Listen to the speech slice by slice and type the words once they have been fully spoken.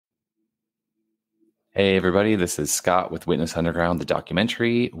Hey everybody, this is Scott with Witness Underground, the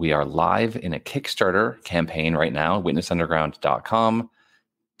documentary. We are live in a Kickstarter campaign right now, witnessunderground.com.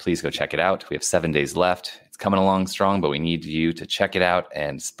 Please go check it out. We have 7 days left. It's coming along strong, but we need you to check it out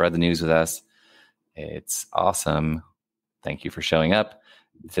and spread the news with us. It's awesome. Thank you for showing up.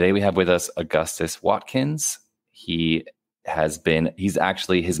 Today we have with us Augustus Watkins. His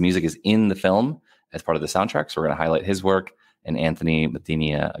music is in the film as part of the soundtrack, so we're going to highlight his work. And Anthony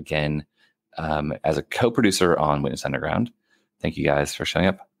Mathenia, again, as a co-producer on Witness Underground. Thank you guys for showing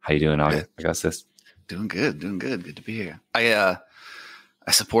up. How you doing, Augustus? Doing good. Good to be here. I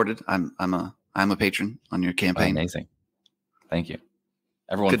supported. I'm a patron on your campaign. Amazing. Thank you.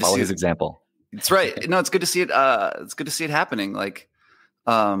 Everyone follow his example. That's right. No, it's good to see it. It's good to see it happening. Like,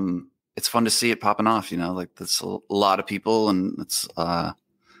 it's fun to see it popping off. You know, like that's a lot of people, and it's a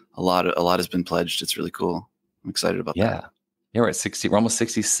lot has been pledged. It's really cool. I'm excited about that. Yeah, we're at 60. We're almost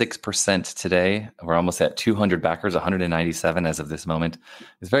 66% today. We're almost at 200 backers, 197 as of this moment.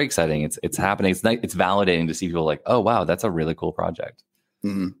 It's very exciting. It's happening. It's validating to see people like, oh wow, that's a really cool project.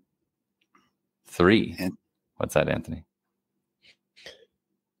 Mm-hmm. 3. What's that, Anthony?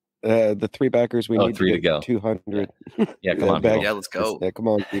 The 3 backers we need 3 to go. 200. Yeah, come on, people. Yeah, let's go. Come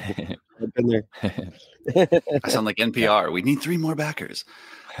on, people. I've been there. I sound like NPR. We need 3 more backers.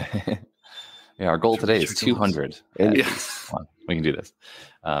 Yeah, our goal today is 200. Yes. Come on, we can do this.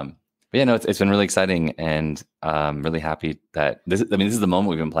 But yeah, no, it's been really exciting, and really happy that this is the moment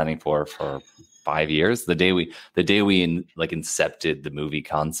we've been planning for 5 years. The day we incepted the movie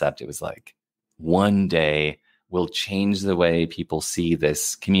concept, it was like one day we'll change the way people see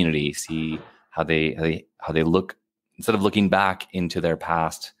this community, see how they look, instead of looking back into their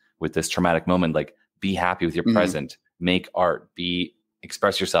past with this traumatic moment. Like, be happy with your present, make art,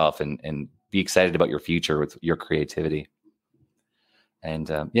 express yourself, and be excited about your future with your creativity. And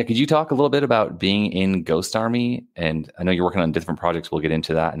could you talk a little bit about being in Ghost Army? And I know you're working on different projects. We'll get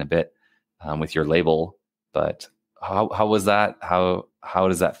into that in a bit with your label. But how was that? How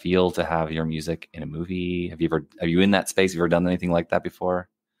does that feel to have your music in a movie? Are you in that space? Have you ever done anything like that before?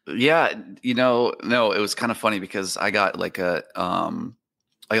 Yeah, no, it was kind of funny because I got like a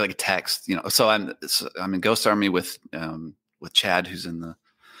text. So I'm in Ghost Army with Chad, who's in the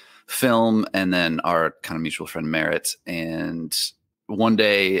film, and then our kind of mutual friend Merritt. And one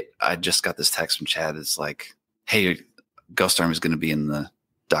day I just got this text from Chad. It's like, hey, Ghost Army is going to be in the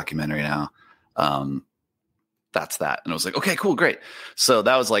documentary now. That's that. And I was like, okay, cool, great. So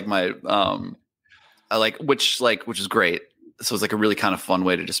that was like my which is great. So it's like a really kind of fun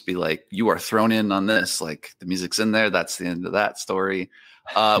way to just be like, you are thrown in on this, like the music's in there. That's the end of that story,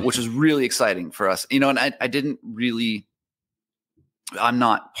 which was really exciting for us, and I didn't really, I'm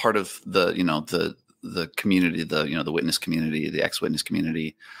not part of the community, the witness community, the ex-witness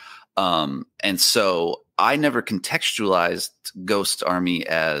community. And so I never contextualized Ghost Army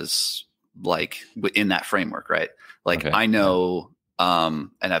as like in that framework, right? Like, okay. I know, and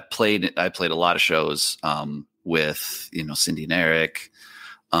I played a lot of shows, with, Cindy and Eric,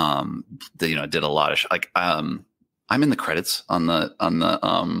 did a lot of I'm in the credits on the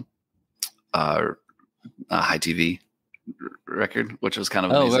High TV record, which was kind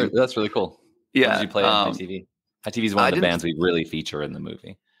of amazing. That's really cool. Yeah. What did you play on High TV? High TV is one of the bands we really feature in the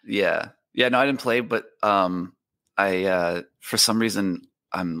movie. Yeah. No, I didn't play, but I for some reason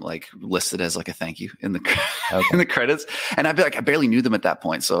I'm like listed as like a thank you in the in the credits, and I barely knew them at that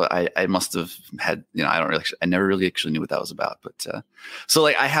point, so I must have had, I never really actually knew what that was about, but so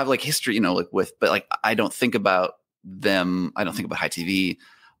like I have like history, but like I don't think about them. I don't think about High TV.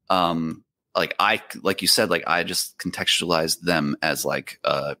 Like you said, like I just contextualized them as like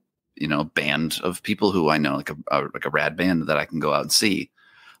band of people who I know, like a rad band that I can go out and see,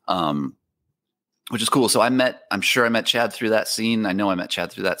 which is cool. So I'm sure I met Chad through that scene. I know I met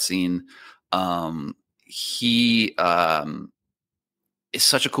Chad through that scene. He is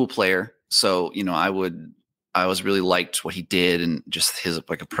such a cool player. So, I was really liked what he did and just his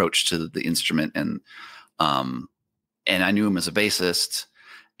like approach to the instrument, and I knew him as a bassist.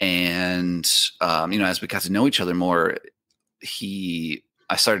 And, as we got to know each other more, I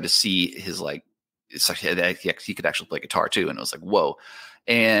started to see his, like, it's like he could actually play guitar too. And it was like, whoa.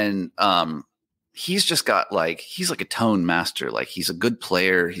 And, he's just got he's like a tone master. Like, he's a good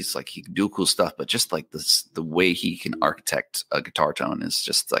player. He's like, he can do cool stuff, but just like the way he can architect a guitar tone is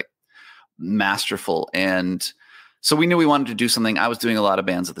just like masterful. And so we knew we wanted to do something. I was doing a lot of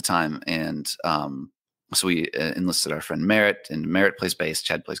bands at the time. And, so we enlisted our friend Merritt, and Merritt plays bass,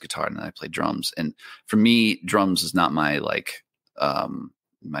 Chad plays guitar, and then I play drums. And for me, drums is not my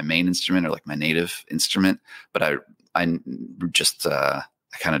my main instrument or like my native instrument, but I kind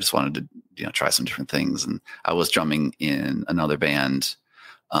of just wanted to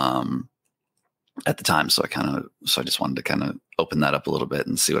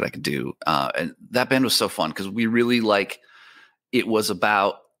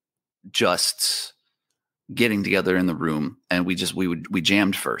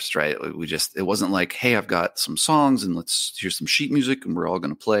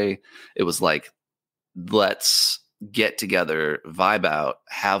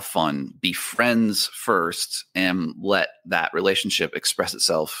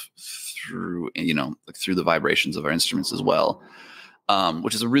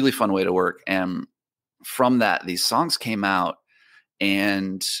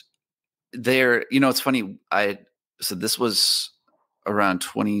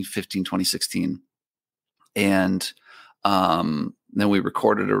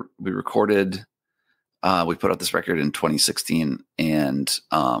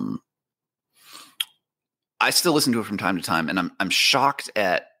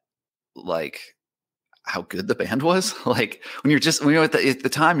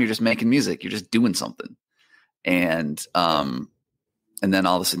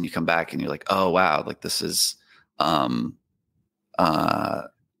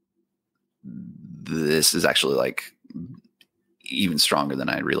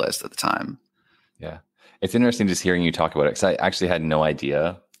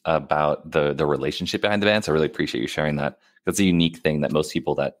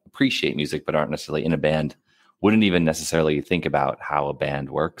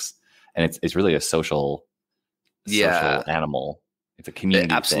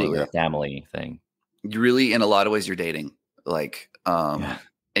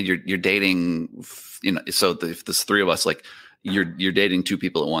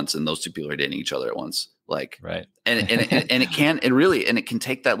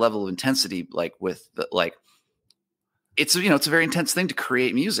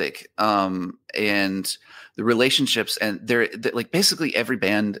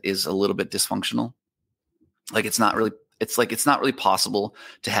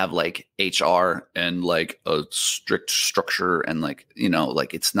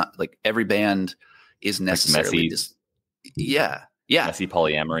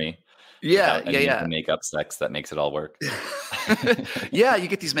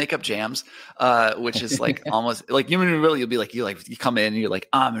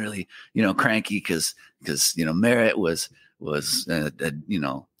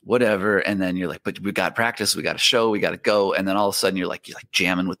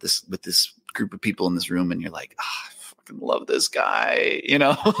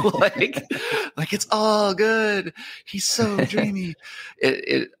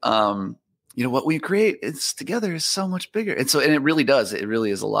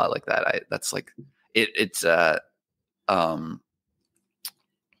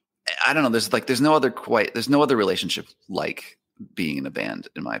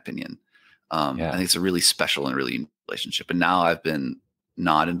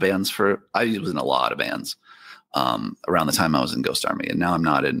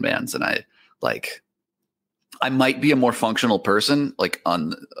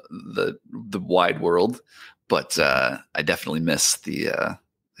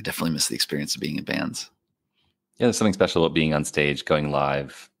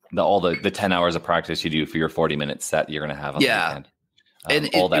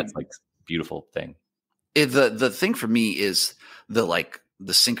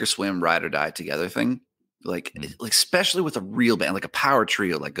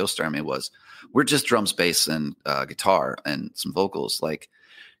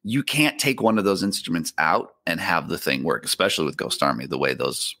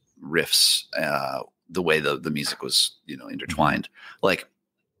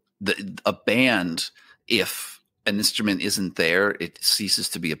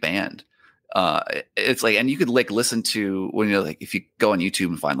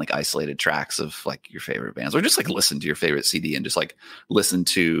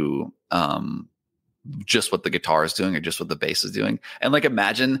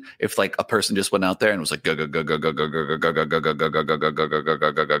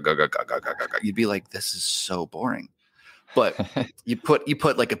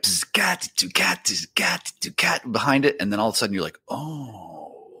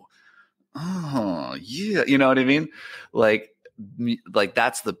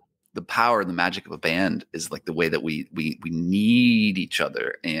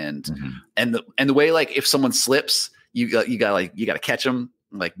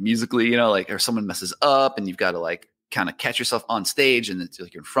kind of catch yourself on stage, and it's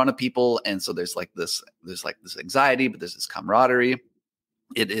like you're in front of people. And so there's this anxiety, but there's this camaraderie.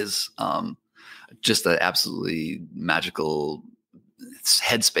 It is just an absolutely magical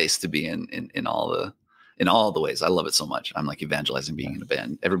headspace to be in all the ways. I love it so much. I'm like evangelizing being in a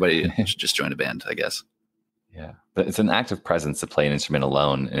band. Everybody should just join a band, I guess. Yeah, but it's an act of presence to play an instrument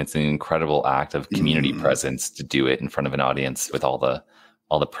alone, and it's an incredible act of community presence to do it in front of an audience with all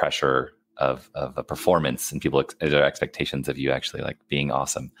the pressure of a performance and people their expectations of you actually like being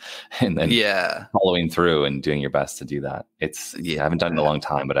awesome, and then following through and doing your best to do that. I haven't done it in a long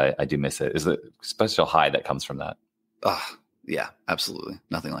time, but I do miss it. There's a special high that comes from that. Oh, yeah, absolutely.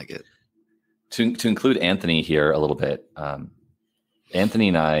 Nothing like it. To include Anthony here a little bit, Anthony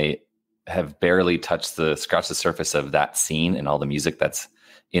and I have barely scratched the surface of that scene and all the music that's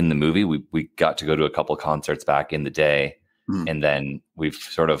in the movie. We got to go to a couple concerts back in the day, and then we've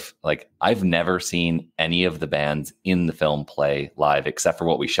sort of like, I've never seen any of the bands in the film play live except for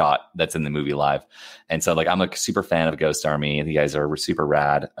what we shot that's in the movie live. And so like, I'm a super fan of Ghost Army. You guys are super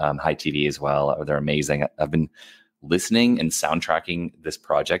rad. High TV as well. They're amazing. I've been listening and soundtracking this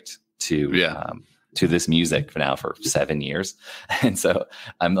project to this music for 7 years. And so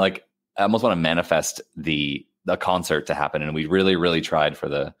I'm like, I almost want to manifest the concert to happen. And we really, really tried for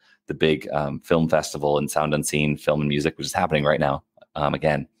the big film festival and Sound Unseen Film and Music, which is happening right now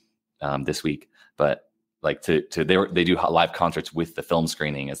again this week. But like they do live concerts with the film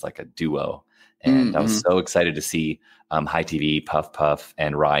screening as like a duo. And I was so excited to see High TV, Puff Puff,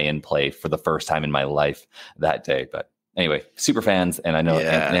 and Ryan play for the first time in my life that day. But anyway, super fans. And I know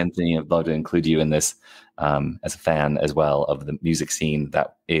Anthony, I'd love to include you in this as a fan as well of the music scene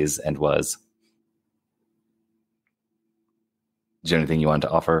that is and was. Is there anything you wanted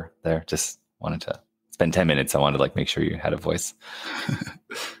to offer there? Just wanted to spend 10 minutes. I wanted to like make sure you had a voice.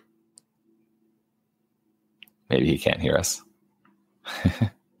 Maybe he can't hear us.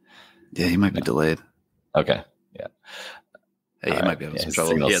 Yeah, he might be delayed. Okay. Yeah. Hey, he might be having some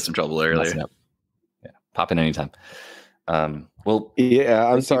trouble. He had some trouble earlier. Yeah. Pop in anytime. Well, yeah,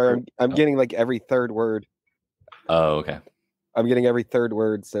 I'm sorry. I'm getting like every third word. Oh, okay. I'm getting every third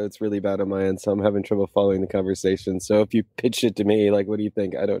word, so it's really bad on my end. So I'm having trouble following the conversation. So if you pitch it to me, like, what do you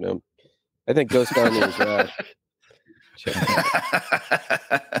think? I don't know. I think Ghost Army is rad.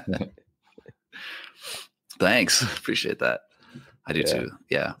 Thanks. Appreciate that. I do too.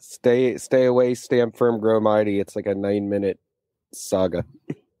 Yeah. Stay away, stand firm, grow mighty. It's like a 9-minute saga.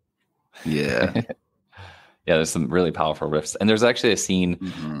 Yeah. Yeah, there's some really powerful riffs. And there's actually a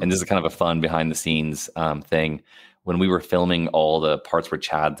scene, and this is kind of a fun behind the scenes thing. When we were filming all the parts where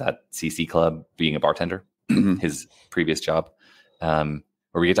Chad's at CC Club being a bartender, his previous job, where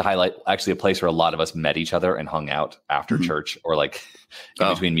we get to highlight actually a place where a lot of us met each other and hung out after church or like in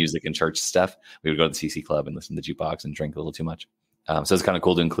between music and church stuff. We would go to the CC Club and listen to the jukebox and drink a little too much. So it's kind of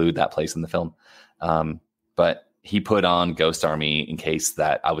cool to include that place in the film. But he put on Ghost Army in case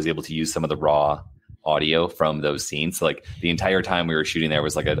that I was able to use some of the raw audio from those scenes. So like the entire time we were shooting there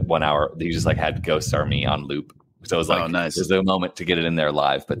was like a 1 hour. He just like had Ghost Army on loop. So it was like, nice. There's no moment to get it in there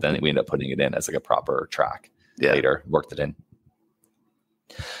live, but then we ended up putting it in as like a proper track later, worked it in.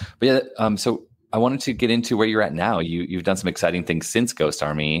 But yeah, so I wanted to get into where you're at now. You've done some exciting things since Ghost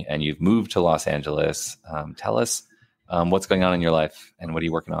Army and you've moved to Los Angeles. Tell us what's going on in your life and what are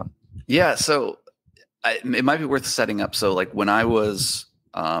you working on? Yeah. So it might be worth setting up. So like when I was,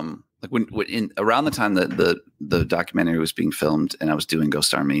 like when around the time that the documentary was being filmed and I was doing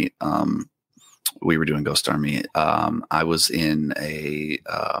Ghost Army, we were doing Ghost Army. I was in I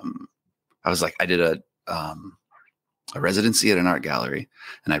did a residency at an art gallery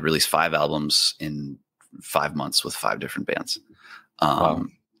and I released 5 albums in 5 months with 5 different bands. Wow.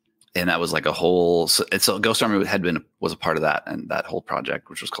 And that was like a whole, so Ghost Army was a part of that. And that whole project,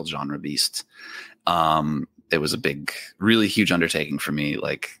 which was called Genre Beast. It was a big, really huge undertaking for me.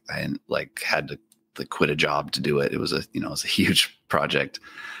 Like I had to quit a job to do it. It was a huge project.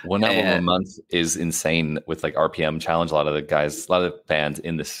 One album a month is insane with like RPM challenge. A lot of bands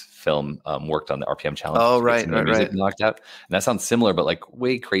in this film worked on the RPM challenge. Oh, right. Music knocked out. And that sounds similar, but like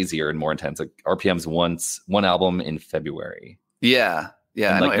way crazier and more intense. Like RPM's one album in February. Yeah.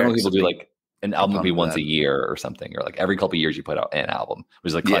 Yeah. And like normally people do like an album would be once a year or something, or like every couple of years you put out an album,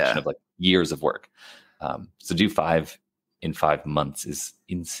 which is a collection of like years of work. So do 5 in 5 months is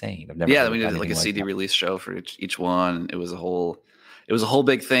insane. I've never. Yeah, we did like a CD release show for each one. It was a whole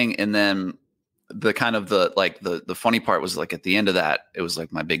big thing. And then the kind of the funny part was like at the end of that, it was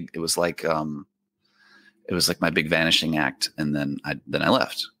like my big vanishing act. And then I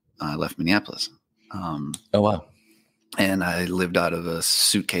left. I left Minneapolis. Oh wow. And I lived out of a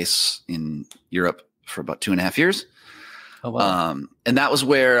suitcase in Europe for about 2.5 years. Oh, wow. And that was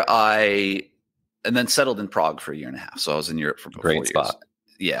where and then settled in Prague for a year and a half. So I was in Europe for about 4 Great years. spot.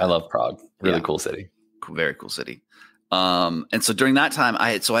 Yeah. I love Prague. Really Yeah. cool city. Very cool city. And so during that time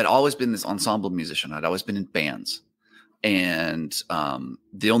I'd always been this ensemble musician. I'd always been in bands. And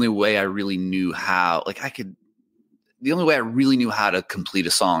the only way I really knew how, the only way I really knew how to complete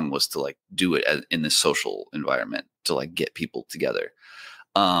a song was to like do it in this social environment to like get people together.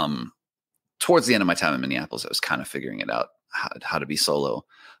 Towards the end of my time in Minneapolis, I was kind of figuring it out how to be solo,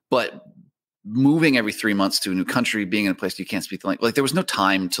 but moving every 3 months to a new country, being in a place you can't speak the language, like there was no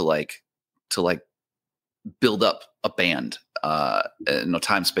time to build up a band, no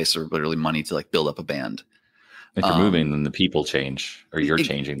time, space, or literally money to like build up a band. If you're moving, then the people change, or you're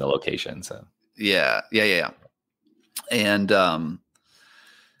changing the location. So yeah. And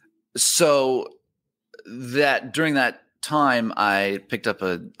so that during that time, I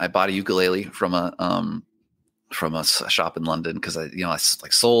bought a ukulele from a shop in London because I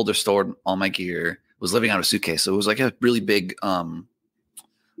like sold or stored all my gear. Was living out of a suitcase, so it was like a really big it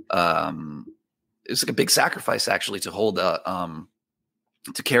was like a big sacrifice actually to hold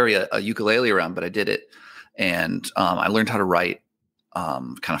to carry a ukulele around, but I did it, and I learned how to write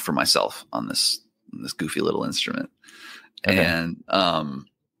kind of for myself on this goofy little instrument. Okay. And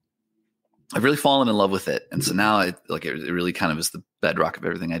I've really fallen in love with it. And so now it really kind of is the bedrock of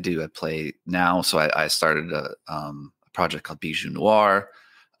everything I do. I play now. So I started a project called Bijou Noir,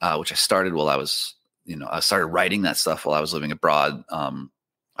 which I started while I started writing that stuff while I was living abroad. I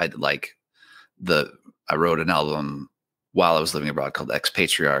wrote an album while I was living abroad called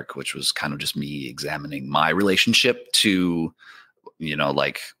Ex-Patriarch, which was kind of just me examining my relationship to, this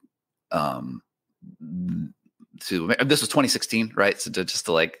was 2016, right? So it's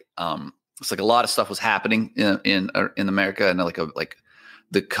like a lot of stuff was happening in America, and like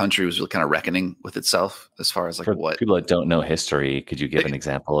the country was really kind of reckoning with itself as far as like for what people that don't know history. Could you give an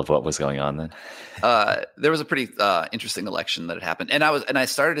example of what was going on then? There was a pretty interesting election that had happened, and I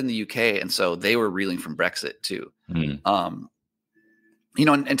started in the UK, and so they were reeling from Brexit too. And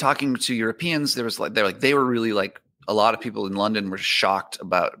talking to Europeans, they were really like, a lot of people in London were shocked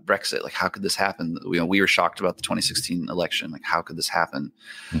about Brexit. Like, how could this happen? We were shocked about the 2016 election. Like, how could this happen?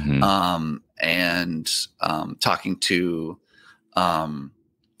 Mm-hmm. Talking to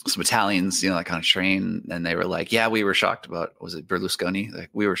some Italians, like on a train, and they were like, yeah, we were shocked about, was it Berlusconi? Like,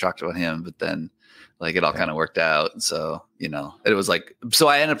 we were shocked about him, but then like it all kind of worked out. So, it was like, so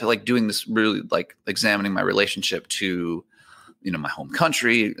I ended up like doing this, really like examining my relationship to, my home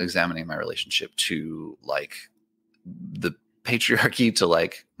country, examining my relationship to like the patriarchy, to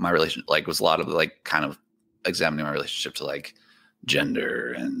like my relation, like was a lot of like kind of examining my relationship to like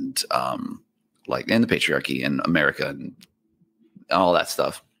gender and and the patriarchy and America and all that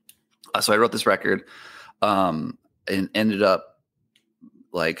stuff. So I wrote this record and ended up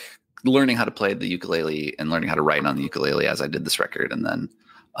like learning how to play the ukulele and learning how to write on the ukulele as I did this record. And then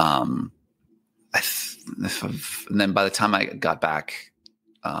and then by the time I got back,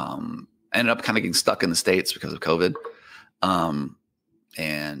 I ended up kind of getting stuck in the States because of COVID.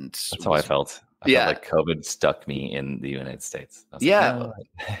 And that's how I felt. I felt like COVID stuck me in the United States.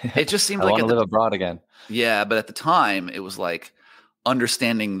 It just seemed I like want to live abroad again. Yeah. But at the time it was like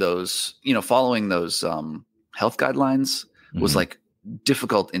understanding those, following those health guidelines was like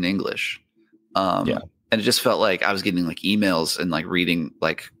difficult in English. And it just felt like I was getting like emails and like reading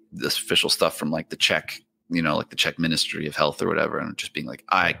like this official stuff from like the Czech, like the Czech Ministry of Health or whatever. And just being like,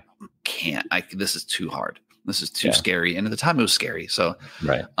 I can't, this is too hard. This is too scary. And at the time it was scary. So,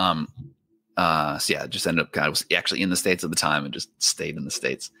 right. It just ended up, I was actually in the States at the time and just stayed in the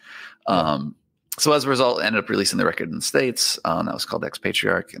States. So as a result, I ended up releasing the record in the States. That was called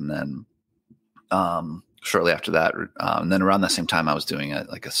Ex-Patriarch. And then shortly after that, and then around that same time, I was doing a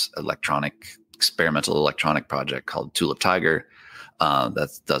experimental electronic project called Tulip Tiger.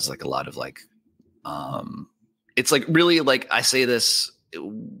 That does like a lot of like, it's like really like I say this,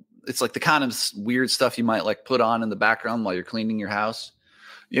 it's like the kind of weird stuff you might like put on in the background while you're cleaning your house,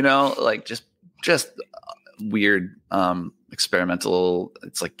 like just weird, experimental.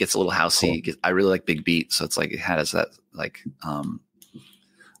 It's like gets a little housey. Cool. I really like big beat, so it's like it has that like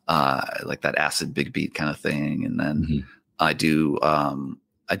that acid big beat kind of thing. And then I do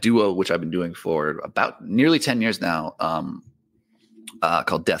which I've been doing for about nearly 10 years now,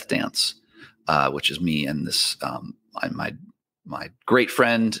 called Death Dance, which is me and this my great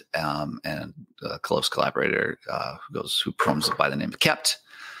friend and a close collaborator who performs by the name of Kept,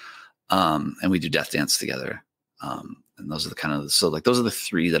 and we do Death Dance together. And those are those are the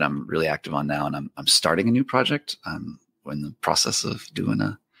three that I'm really active on now. And I'm starting a new project. I'm in the process of doing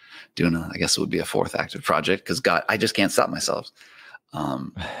doing I guess it would be a fourth active project because God, I just can't stop myself.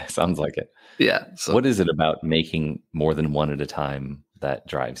 Sounds like it. Yeah. So what is it about making more than one at a time that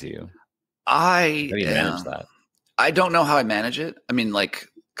drives you? How do you manage that? I don't know how I manage it. I mean, like,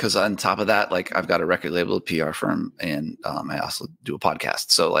 because on top of that, like, I've got a record label, a PR firm, and I also do a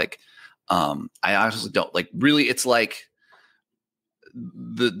podcast. So, like, I honestly don't like really. It's like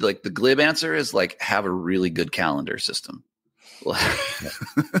the glib answer is like have a really good calendar system.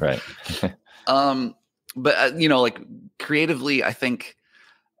 Right. But like creatively, I think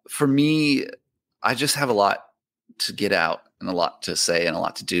for me, I just have a lot to get out and a lot to say and a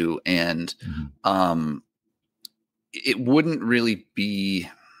lot to do, and it wouldn't really be.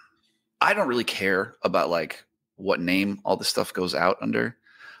 I don't really care about like what name all this stuff goes out under,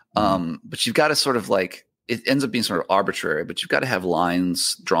 but you've got to sort of like it ends up being sort of arbitrary. But you've got to have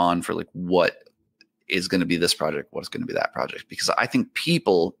lines drawn for like what is going to be this project, what's going to be that project, because I think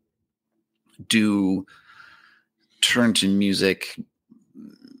people do turn to music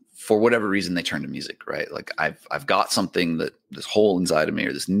for whatever reason they turn to music, right? Like I've got something that this hole inside of me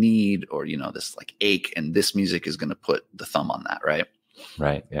or this need or, this like ache, and this music is going to put the thumb on that. Right.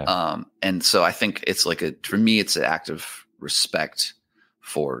 Right. Yeah. And so I think it's like for me, it's an act of respect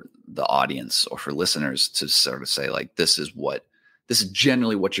for the audience or for listeners to sort of say like, this is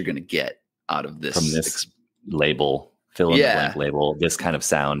generally what you're going to get out of this. From this label, fill in the blank label, this kind of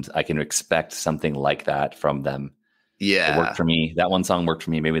sound, I can expect something like that from them. Yeah. It worked for me. That one song worked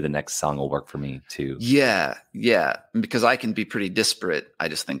for me. Maybe the next song will work for me too. Yeah. Yeah. Because I can be pretty disparate. I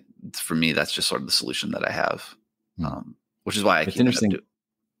just think for me, that's just sort of the solution that I have. Which is why it's interesting.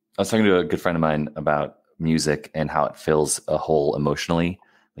 I was talking to a good friend of mine about music and how it fills a hole emotionally.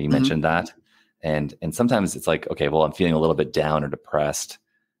 You mentioned that. And sometimes it's like, okay, well, I'm feeling a little bit down or depressed.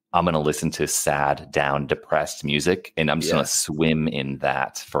 I'm going to listen to sad, down, depressed music, and I'm just going to swim in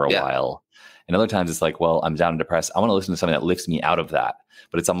that for a while. And other times it's like, well, I'm down and depressed. I want to listen to something that lifts me out of that.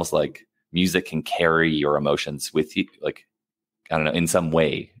 But it's almost like music can carry your emotions with you, like, I don't know, in some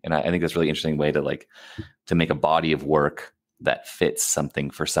way. And I think that's a really interesting way to make a body of work that fits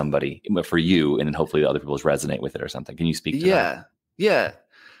something for somebody, for you, and then hopefully other people resonate with it or something. Can you speak to that? Yeah.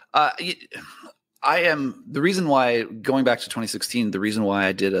 I am the reason why, going back to 2016, the reason why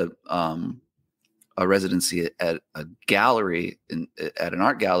I did a residency at a gallery at an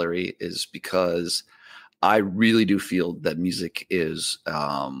art gallery is because I really do feel that music is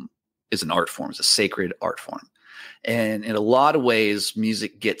an art form, it's a sacred art form. And in a lot of ways,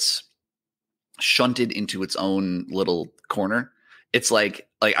 music gets shunted into its own little corner. It's like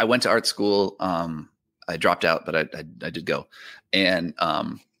I went to art school. I dropped out, but I did go. And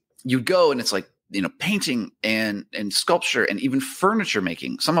you'd go and it's like, painting and sculpture and even furniture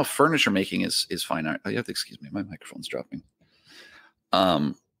making. Somehow furniture making is fine art. Oh, you have to excuse me. My microphone's dropping.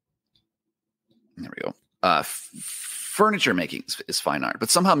 There we go. Furniture making is fine art, but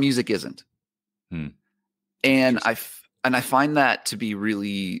somehow music isn't. And I find that to be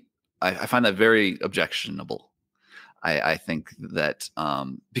really, I find that very objectionable. I think that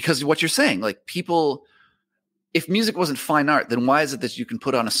because what you're saying, like people, if music wasn't fine art, then why is it that you can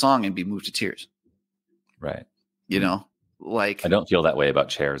put on a song and be moved to tears? Right. Like I don't feel that way about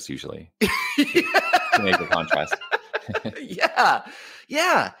chairs usually. To make a contrast. Yeah.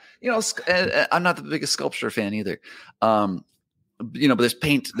 I'm not the biggest sculpture fan either. But there's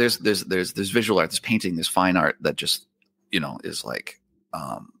paint, there's visual art, there's painting, there's fine art that just, is like,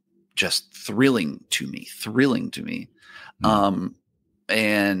 just thrilling to me.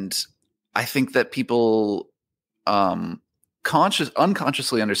 And I think that people,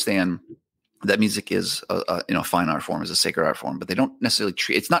 unconsciously understand that music is a fine art form, is a sacred art form, but they don't necessarily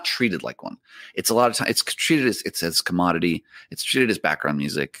it's not treated like one. It's a lot of time it's treated as commodity. It's treated as background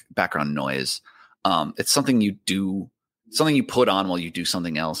music, background noise. It's something you do, something you put on while you do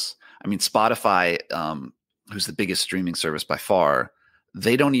something else. I mean, Spotify, who's the biggest streaming service by far,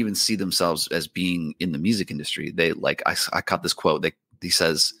 they don't even see themselves as being in the music industry. They I caught this quote. He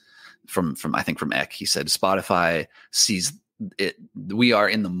says from I think from Eck, he said, Spotify sees it. We are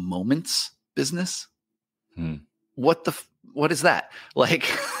in the moments business. What is that? Like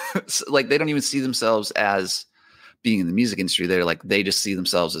they don't even see themselves as being in the music industry. They're like, they just see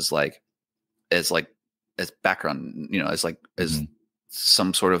themselves as background, as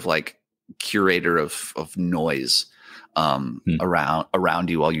some sort of like curator of noise around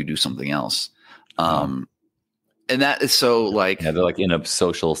you while you do something else. And that is so like, they're like in a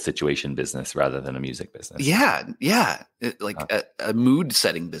social situation business rather than a music business. Yeah. A mood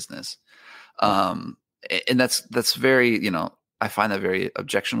setting business. And that's very, I find that very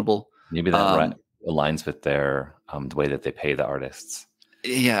objectionable. Maybe that aligns with their the way that they pay the artists.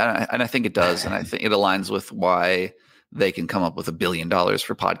 Yeah, and I think it does, and I think it aligns with why they can come up with $1 billion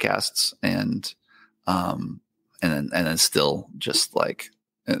for podcasts, and then still just like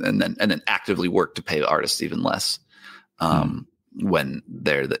and then actively work to pay artists even less when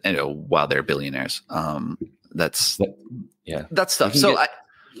they're while they're billionaires. That's tough. So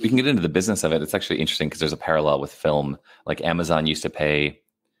we can get into the business of it. It's actually interesting because there's a parallel with film. Like Amazon used to pay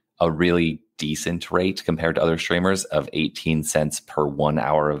a really decent rate compared to other streamers of 18 cents per 1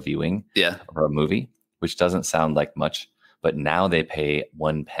 hour of viewing for a movie, which doesn't sound like much. But now they pay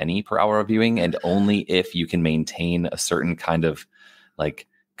 1 penny per hour of viewing, and only if you can maintain a certain kind of like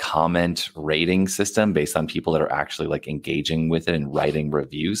comment rating system based on people that are actually like engaging with it and writing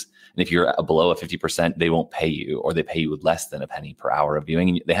reviews. And if you're below a 50%, they won't pay you, or they pay you less than a penny per hour of viewing.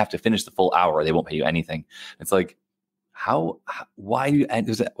 And they have to finish the full hour, or they won't pay you anything. It's like, why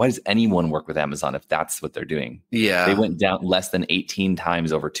does anyone work with Amazon if that's what they're doing? Yeah, they went down less than 18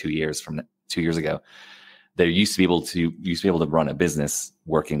 times over 2 years from 2 years ago. They used to be able to run a business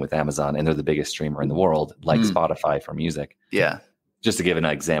working with Amazon, and they're the biggest streamer in the world, like Spotify for music. Yeah. Just to give an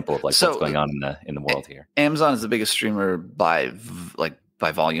example of like what's going on in the world here. Amazon is the biggest streamer by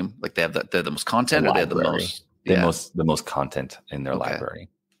volume. Like they're the most content, or they have the most content in their library.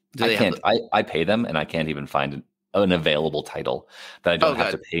 I pay them, and I can't even find an available title that I don't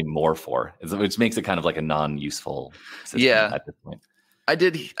have to pay more for, which makes it kind of like a non-useful system at this point. I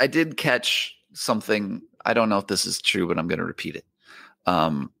did catch something. I don't know if this is true, but I'm going to repeat it.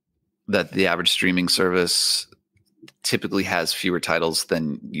 That the average streaming service typically has fewer titles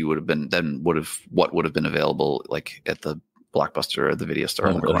than what would have been available like at the Blockbuster or the video store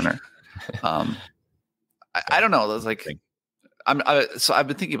in the corner. I don't know. That's like, so I've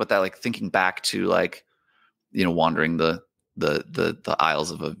been thinking about that, like thinking back to like, wandering the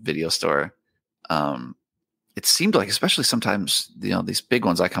aisles of a video store. It seemed like, especially sometimes, these big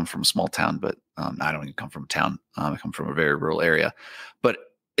ones. I come from a small town, but I don't even come from a town. I come from a very rural area, but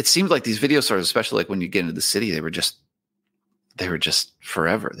it seemed like these video stores, especially like when you get into the city, they were just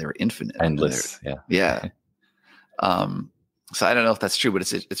forever. They were infinite, endless. Yeah. So I don't know if that's true, but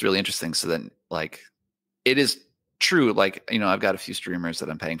it's really interesting. So then, like, it is true. Like, I've got a few streamers that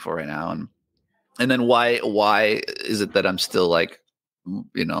I'm paying for right now, and then why is it that I'm still like,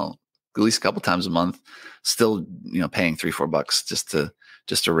 at least a couple times a month, still, paying $3-4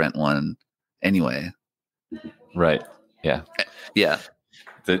 just to rent one anyway. Right. Yeah. Yeah.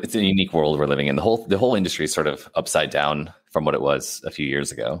 It's a unique world we're living in. The whole industry is sort of upside down from what it was a few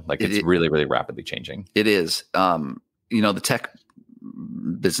years ago. Like it's really, really rapidly changing. It is. The tech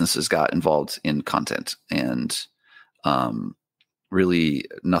businesses got involved in content, and really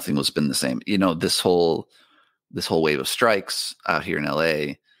nothing has been the same. This whole wave of strikes out here in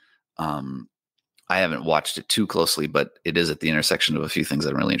LA. I haven't watched it too closely, but it is at the intersection of a few things that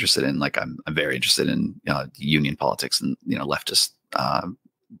I'm really interested in. Like I'm very interested in union politics and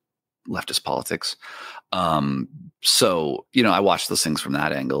leftist politics. So I watched those things from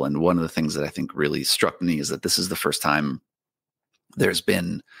that angle, and one of the things that I think really struck me is that this is the first time there's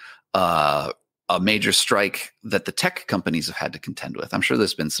been a major strike that the tech companies have had to contend with. I'm sure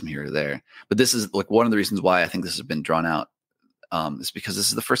there's been some here or there, but this is like one of the reasons why I think this has been drawn out. Is because this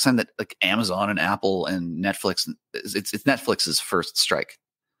is the first time that like Amazon and Apple and Netflix, it's Netflix's first strike.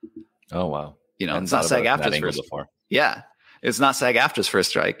 Oh wow! It's not SAG-AFTRA's first. Before. Yeah, it's not SAG-AFTRA's first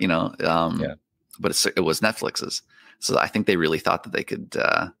strike. But it was Netflix's. So I think they really thought that they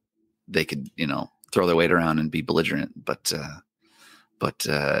could throw their weight around and be belligerent. But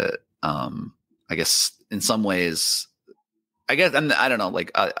I guess in some ways. And I don't know,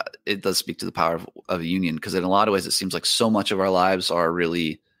 like it does speak to the power of a union, because in a lot of ways it seems like so much of our lives are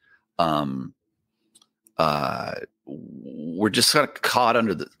really, we're just kind of caught in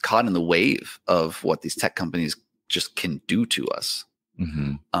the wave of what these tech companies just can do to us.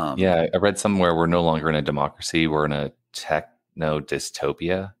 Mm-hmm. I read somewhere we're no longer in a democracy; we're in a techno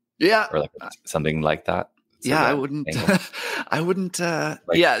dystopia. Yeah, or like something like that. I wouldn't.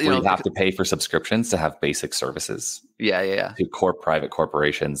 Like, you have to pay for subscriptions to have basic services. Yeah. To private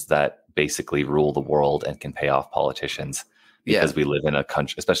corporations that basically rule the world and can pay off politicians, because we live in a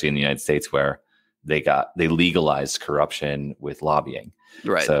country, especially in the United States, where they legalized corruption with lobbying.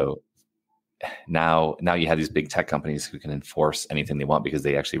 Right. So now you have these big tech companies who can enforce anything they want because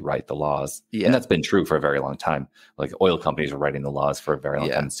they actually write the laws. Yeah. And that's been true for a very long time. Like oil companies are writing the laws for a very long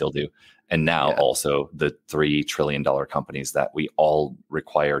time and still do. And now also the $3 trillion companies that we all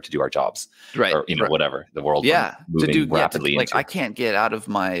require to do our jobs, right? Or whatever the world, moving rapidly. Like I can't get out of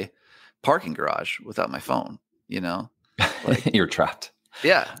my parking garage without my phone. Like, you're trapped.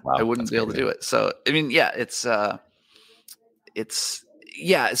 Yeah, wow, I wouldn't be able to do it. So I mean, it's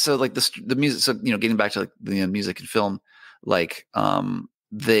yeah. So like the music. So getting back to like the music and film, like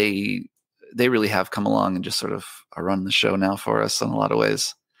they really have come along and just sort of are running the show now for us in a lot of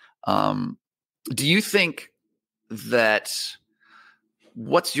ways. Do you think that?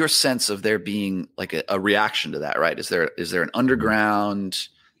 What's your sense of there being like a reaction to that? Right? Is there an underground?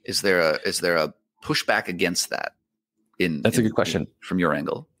 Is there a pushback against that? That's a good question from your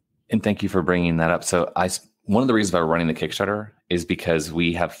angle. And thank you for bringing that up. So one of the reasons why we're running the Kickstarter is because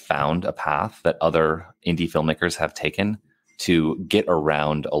we have found a path that other indie filmmakers have taken to get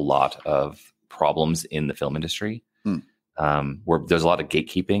around a lot of problems in the film industry, where there's a lot of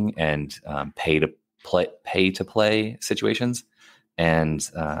gatekeeping and pay to play situations. And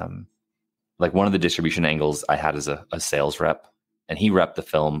like one of the distribution angles I had as a sales rep, and he repped the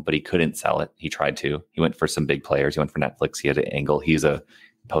film, but he couldn't sell it. He tried to. He went for some big players. He went for Netflix. He had an angle. He's a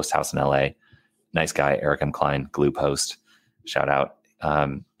post house in LA. Nice guy, Eric M. Klein, Glue Post. Shout out.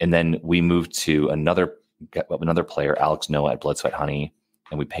 And then we moved to another player, Alex Noah at Blood, Sweat, Honey,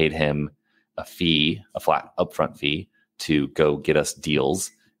 and we paid him a flat upfront fee to go get us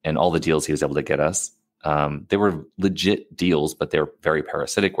deals. And all the deals he was able to get us, they were legit deals, but they're very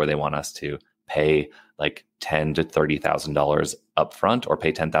parasitic, where they want us to pay like $10,000 to $30,000 upfront, or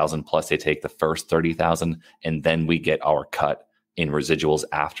pay $10,000 plus they take the first $30,000, and then we get our cut in residuals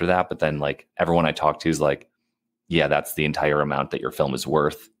after that. But then like everyone I talk to is like, yeah, that's the entire amount that your film is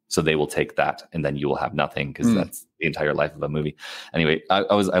worth. So they will take that, and then you will have nothing, because that's the entire life of a movie. Anyway, I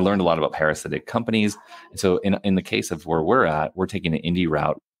learned a lot about parasitic companies. And so in the case of where we're at, we're taking an indie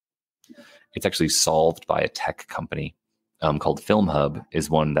route. It's actually solved by a tech company called Film Hub, is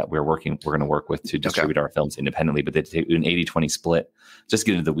one that we're going to work with to distribute our films independently, but they take an 80-20 split. Just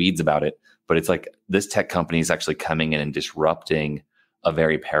get into the weeds about it. But it's like this tech company is actually coming in and disrupting a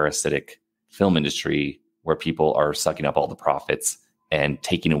very parasitic film industry, where people are sucking up all the profits and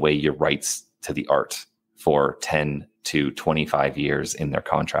taking away your rights to the art for 10 to 25 years in their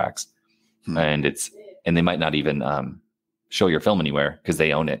contracts. And they might not even show your film anywhere, because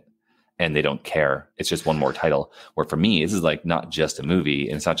they own it and they don't care. It's just one more title. Where for me, this is like not just a movie,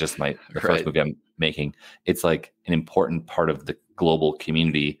 and it's not just the first movie I'm making. It's like an important part of the global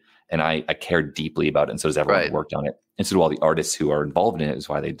community, and I care deeply about it, and so does everyone who worked on it. And so do all the artists who are involved in it, is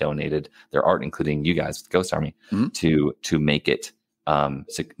why they donated their art, including you guys with Ghost Army, to make it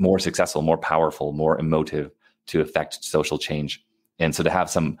more successful, more powerful, more emotive, to affect social change. And so to have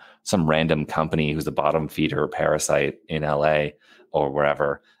some random company who's a bottom feeder or parasite in LA or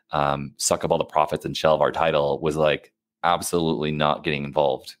wherever suck up all the profits and shelve our title was like absolutely not getting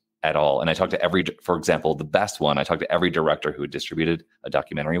involved at all. And I talked to for example, the best one, I talked to every director who had distributed a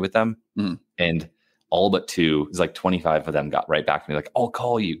documentary with them, and all but 2, it's like 25 of them got right back to me like, I'll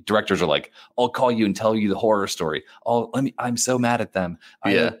call you. Directors are like, I'll call you and tell you the horror story. I'm so mad at them.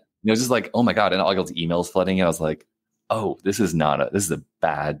 It was just like, oh my God. And all those emails flooding in. I was like, oh, this is a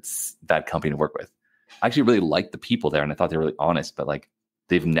bad company to work with. I actually really liked the people there, and I thought they were really honest, but like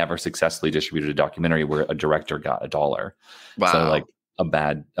they've never successfully distributed a documentary where a director got $1. Wow. So like a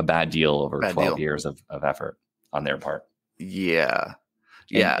bad deal over 12 years of effort on their part. Yeah.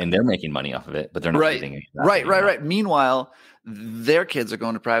 And they're making money off of it, but they're not getting it. Right. Meanwhile, their kids are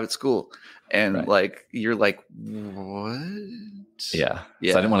going to private school, and like you're like, what? Yeah. So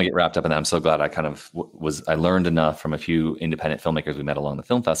I didn't want to get wrapped up in that. I'm so glad I kind of I learned enough from a few independent filmmakers we met along the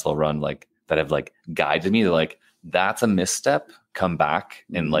film festival run, like that have like guided me. They're like, that's a misstep. Come back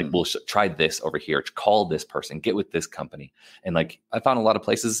and like we'll try this over here. Call this person. Get with this company. And like I found a lot of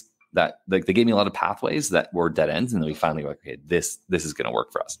places that like they gave me a lot of pathways that were dead ends, and then we finally were like, okay, this is going to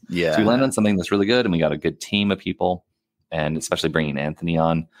work for us. Yeah. So we landed on something that's really good, and we got a good team of people, and especially bringing Anthony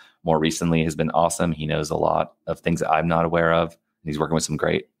on more recently has been awesome. He knows a lot of things that I'm not aware of. And he's working with some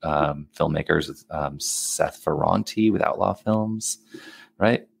great filmmakers, with Seth Ferranti with Outlaw Films,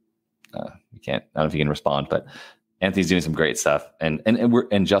 right? I don't know if you can respond, but Anthony's doing some great stuff,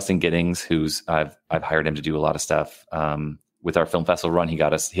 and Justin Giddings, who's I've hired him to do a lot of stuff with our film festival run. He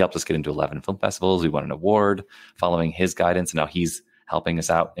helped us get into 11 film festivals. We won an award following his guidance, and now he's helping us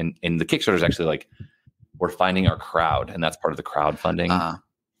out. And the Kickstarter is actually like we're finding our crowd, and that's part of the crowdfunding.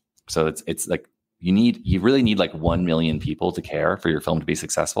 So it's like you really need like 1 million people to care for your film to be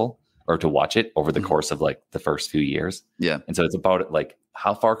successful, or to watch it over the course of like the first few years. Yeah. And so it's about like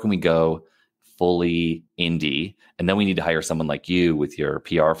how far can we go fully indie, and then we need to hire someone like you with your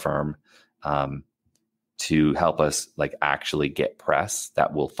PR firm to help us like actually get press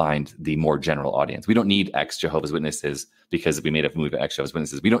that will find the more general audience. We don't need ex Jehovah's Witnesses because we made a movie of ex Jehovah's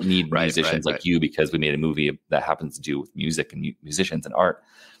Witnesses. We don't need musicians like you because we made a movie that happens to do with music and musicians and art.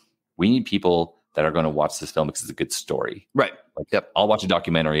 We need people that are going to watch this film because it's a good story. Right. Like, Yep. I'll watch a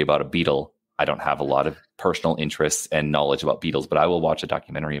documentary about a beetle. I don't have a lot of personal interests and knowledge about beetles, but I will watch a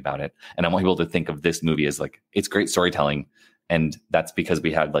documentary about it. And I want people to think of this movie as like, it's great storytelling. And that's because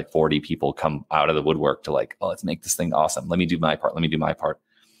we had like 40 people come out of the woodwork to like, oh, let's make this thing awesome. Let me do my part.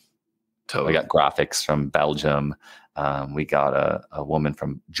 Totally. We got graphics from Belgium. We got a woman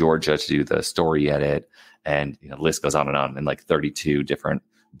from Georgia to do the story edit. And the list goes on, and like 32 different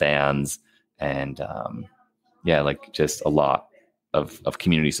bands. And like just a lot of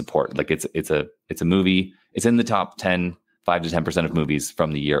community support. Like it's a movie. It's in the top 5 to 10% of movies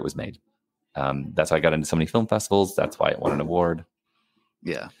from the year it was made. That's why I got into so many film festivals. That's why it won an award.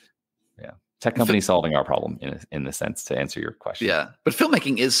 Yeah. Tech companies solving our problem in the sense, to answer your question. Yeah. But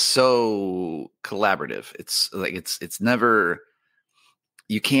filmmaking is so collaborative. It's like, it's never,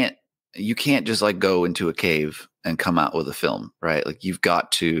 you can't just like go into a cave and come out with a film, right? Like you've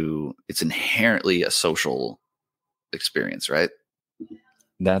got to, it's inherently a social experience, right?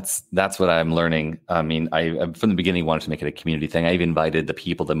 That's what I'm learning. I mean, I from the beginning wanted to make it a community thing. I even invited the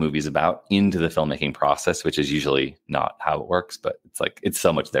people the movie's about into the filmmaking process, which is usually not how it works, but it's like, it's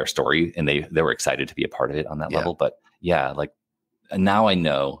so much their story, and they were excited to be a part of it on that level. But yeah, like now I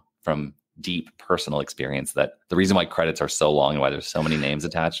know from deep personal experience that the reason why credits are so long and why there's so many names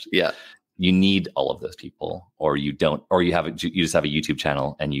attached. Yeah. You need all of those people, or you don't, or you just have a YouTube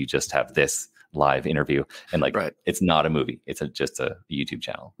channel and you just have this live interview, and like, It's not a movie. It's just a YouTube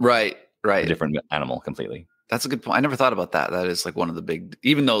channel. Right. A different animal completely. That's a good point. I never thought about that. That is like one of the big,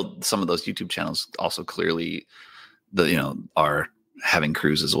 even though some of those YouTube channels also clearly are having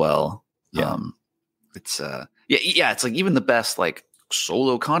crews as well. Yeah. It's it's like even the best like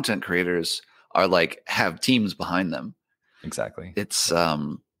solo content creators are like have teams behind them. Exactly. It's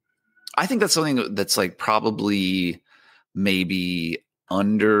I think that's something that's like probably maybe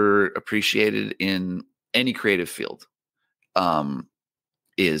underappreciated in any creative field,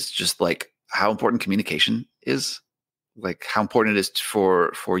 is just like how important communication is, like how important it is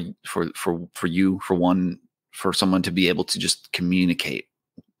for someone to be able to just communicate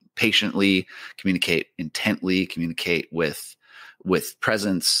patiently, communicate intently, communicate with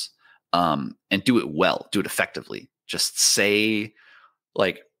presence, and do it well, do it effectively. Just say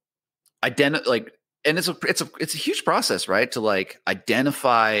and it's a huge process, right? To like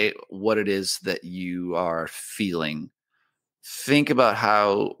identify what it is that you are feeling. Think about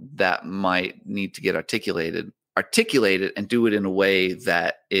how that might need to get articulated, and do it in a way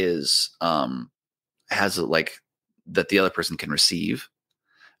that is has like that the other person can receive,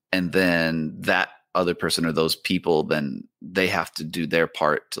 and then that other person or those people, then they have to do their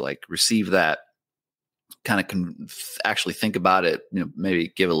part to like receive that, kind of can actually think about it,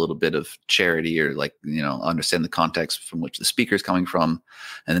 maybe give a little bit of charity, or like, understand the context from which the speaker is coming from.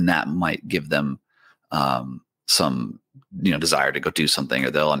 And then that might give them some, desire to go do something,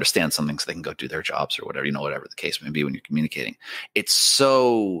 or they'll understand something so they can go do their jobs or whatever, whatever the case may be when you're communicating. It's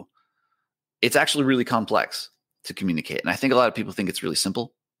actually really complex to communicate. And I think a lot of people think it's really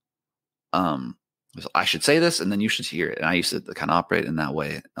simple. I should say this and then you should hear it. And I used to kind of operate in that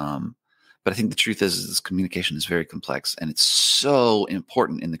way. But I think the truth is this communication is very complex, and it's so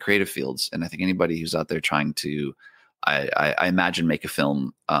important in the creative fields. And I think anybody who's out there trying to, I imagine, make a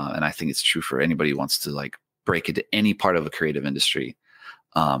film, and I think it's true for anybody who wants to like break into any part of a creative industry,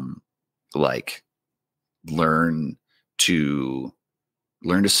 like learn to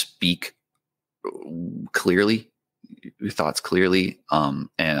speak clearly, your thoughts clearly. And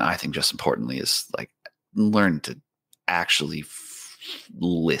I think just importantly is like learn to actually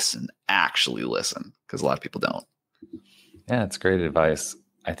listen, because a lot of people don't. Yeah, it's great advice.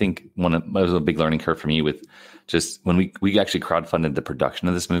 I think it was a big learning curve for me with just when we actually crowdfunded the production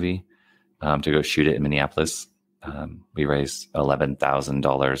of this movie to go shoot it in Minneapolis. We raised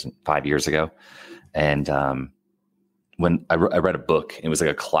 $11,000 5 years ago. And when I read a book, it was like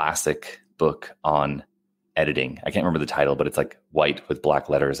a classic book on editing. I can't remember the title, but it's like white with black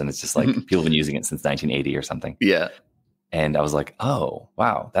letters. And it's just like people have been using it since 1980 or something. Yeah. And I was like, oh,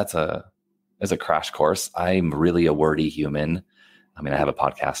 wow, that's a crash course. I'm really a wordy human. I mean, I have a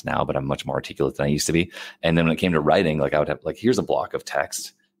podcast now, but I'm much more articulate than I used to be. And then when it came to writing, like I would have like, here's a block of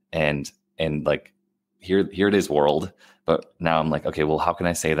text and like, here it is, world. But now I'm like, okay, well, how can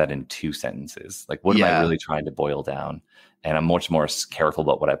I say that in 2 sentences? Like, what am I really trying to boil down? And I'm much more careful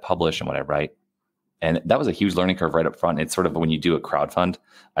about what I publish and what I write. And that was a huge learning curve right up front. It's sort of when you do a crowdfund,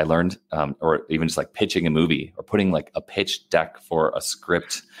 I learned, or even just like pitching a movie or putting like a pitch deck for a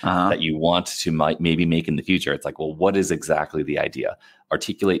script that you want to maybe make in the future. It's like, well, what is exactly the idea?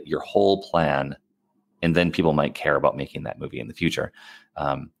 Articulate your whole plan, and then people might care about making that movie in the future.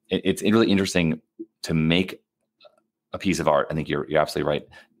 it's really interesting to make a piece of art. I think you're absolutely right.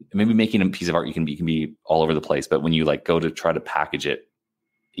 Maybe making a piece of art, you can be all over the place, but when you like go to try to package it,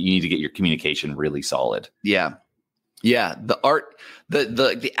 you need to get your communication really solid. Yeah. Yeah. The art,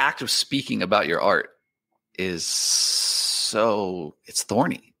 the act of speaking about your art is it's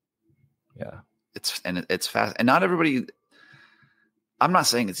thorny. Yeah. It's fast. And not everybody, I'm not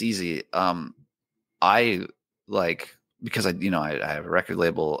saying it's easy. I like, because I have a record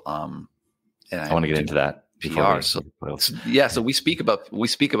label, and I want to get into that. PR. So we speak about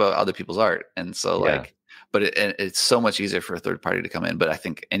other people's art. And so but it's so much easier for a third party to come in. But I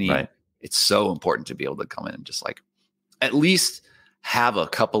think it's so important to be able to come in and just like, at least have a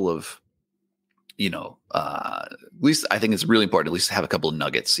couple of, at least I think it's really important at least to have a couple of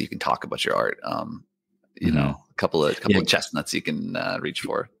nuggets so you can talk about your art. A couple of chestnuts you can reach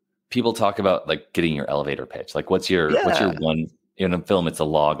for. People talk about like getting your elevator pitch. Like what's your one, in a film, it's a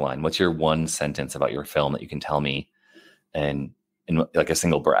log line. What's your one sentence about your film that you can tell me and in like a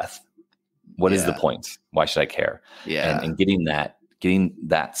single breath? What is the point? Why should I care? Yeah. And getting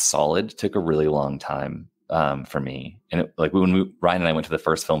that solid took a really long time for me. And when Ryan and I went to the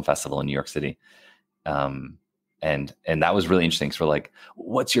first film festival in New York City, and that was really interesting. So we're like,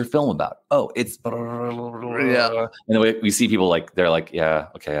 what's your film about? Oh, it's and then we see people like, they're like, yeah,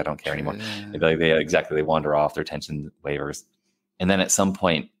 okay, I don't care anymore. They wander off, their attention wavers. And then at some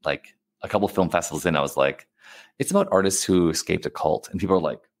point, like a couple of film festivals in, I was like, it's about artists who escaped a cult. And people are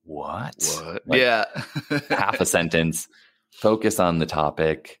like, what? Like, half a sentence, focus on the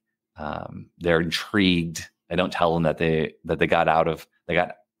topic. They're intrigued. I don't tell them that they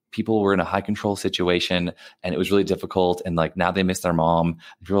got people were in a high control situation and it was really difficult. And like, now they miss their mom. And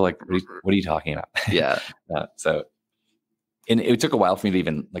people are like, what are you talking about? Yeah. And it took a while for me to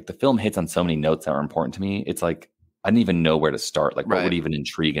even like, the film hits on so many notes that were important to me. It's like, I didn't even know where to start. Like what would even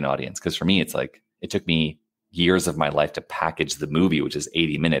intrigue an audience? Cause for me, it's like, it took me years of my life to package the movie, which is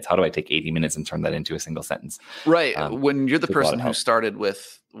 80 minutes. How do I take 80 minutes and turn that into a single sentence? Right. When you're the person who started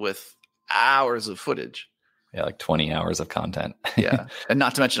with hours of footage. Yeah. Like 20 hours of content. Yeah. And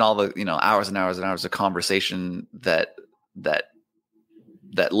not to mention all the, hours and hours and hours of conversation that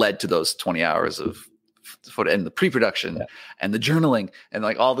led to those 20 hours of footage and the pre-production and the journaling and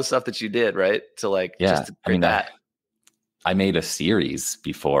like all the stuff that you did, right? To like, just to create that. I made a series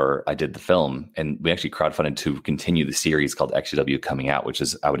before I did the film, and we actually crowdfunded to continue the series called XUW Coming Out, which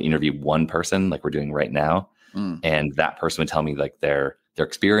is I would interview one person like we're doing right now. And that person would tell me like their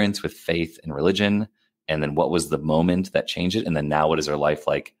experience with faith and religion, and then what was the moment that changed it, and then now what is their life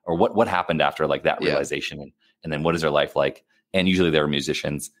like, or what happened after like that realization, and then what is their life like. And usually they were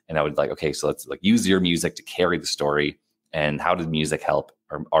musicians, and I would like, okay, so let's like use your music to carry the story, and how did music help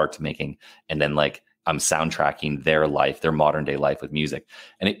or art making, and then like I'm soundtracking their life, their modern day life with music.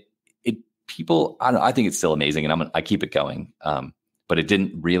 And people, I don't know, I think it's still amazing, and I keep it going. But it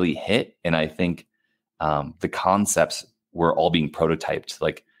didn't really hit. And I think the concepts were all being prototyped.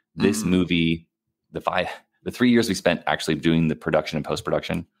 Like this movie, the 3 years we spent actually doing the production and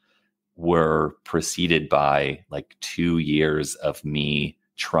post-production were preceded by like 2 years of me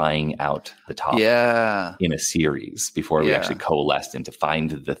trying out the topic in a series before we actually coalesced into find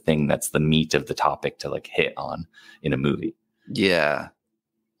the thing that's the meat of the topic to like hit on in a movie. Yeah.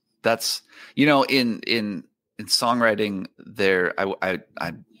 That's, in songwriting there, I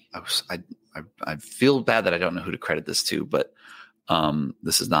feel bad that I don't know who to credit this to, but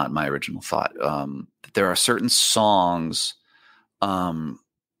this is not my original thought. There are certain songs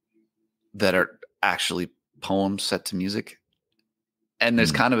that are actually poems set to music. And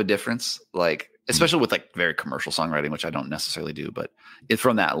there's kind of a difference, like, especially with like very commercial songwriting, which I don't necessarily do, but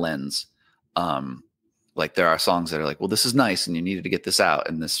from that lens, like there are songs that are like, well, this is nice and you needed to get this out,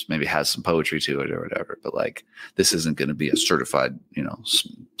 and this maybe has some poetry to it or whatever, but like, this isn't going to be a certified,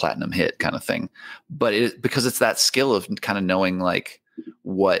 platinum hit kind of thing. But because it's that skill of kind of knowing like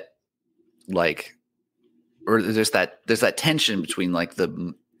what, like, or there's that tension between like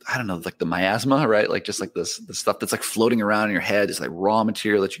I don't know, like the miasma, right? Like just like the stuff that's like floating around in your head is like raw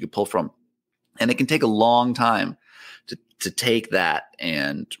material that you could pull from. And it can take a long time to take that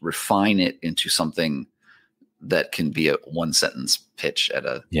and refine it into something that can be a one sentence pitch at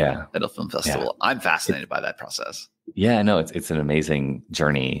a film festival. Yeah. I'm fascinated by that process. Yeah, no, it's an amazing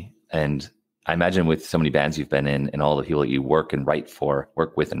journey. And I imagine with so many bands you've been in and all the people that you work with and write for,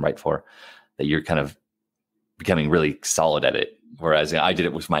 that you're kind of becoming really solid at it. Whereas I did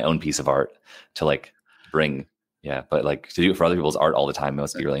it with my own piece of art to like bring, but like to do it for other people's art all the time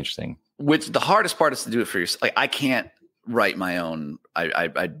must be really interesting. Which the hardest part is to do it for yourself. Like I can't write my own. I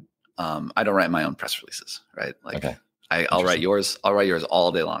don't write my own press releases, right? Like I'll write yours. I'll write yours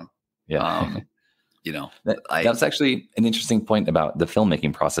all day long. Yeah. You know, that's actually an interesting point about the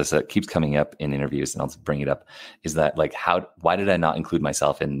filmmaking process that keeps coming up in interviews, and I'll bring it up, is that like, why did I not include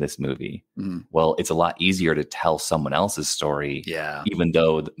myself in this movie? Mhm. Well, it's a lot easier to tell someone else's story, Yeah. even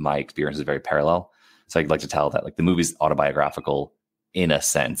though my experience is very parallel. So I'd like to tell that like the movie's autobiographical in a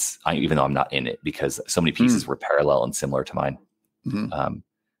sense, even though I'm not in it, because so many pieces were parallel and similar to mine. Mhm.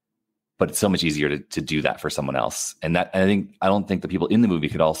 But it's so much easier to do that for someone else. And I don't think the people in the movie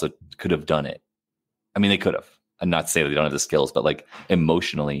could have done it. I mean, they could have. And not to say that they don't have the skills, but like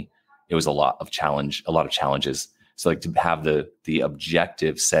emotionally, it was a lot of challenges. So like to have the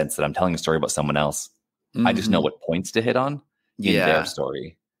objective sense that I'm telling a story about someone else, I just know what points to hit on in their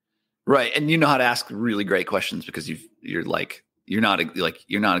story. Right. And you know how to ask really great questions because you're not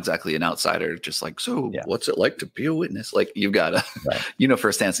exactly an outsider. Just like, what's it like to be a witness? Like you've got to,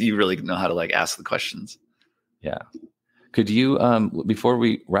 firsthand. So you really know how to like ask the questions. Yeah. Could you, before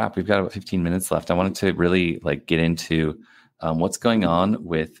we wrap, we've got about 15 minutes left. I wanted to really like get into what's going on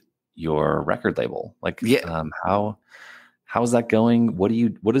with your record label. Like, how is that going? What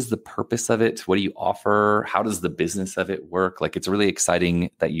is the purpose of it? What do you offer? How does the business of it work? Like, it's really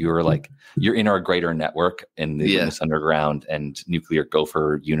exciting that you're in our greater network in the Witness Underground and Nuclear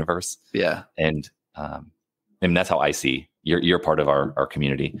Gopher universe. Yeah. And that's how I see you're part of our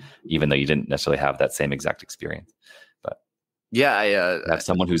community, even though you didn't necessarily have that same exact experience. Yeah, I have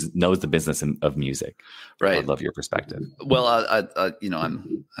someone who knows the business of music. Right. I'd love your perspective. Well, I'm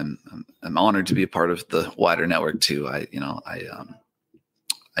honored to be a part of the wider network too. I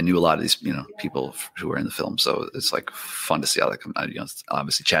knew a lot of these people who were in the film, so it's like fun to see how that comes out.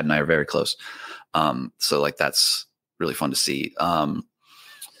 Obviously, Chad and I are very close, so like that's really fun to see.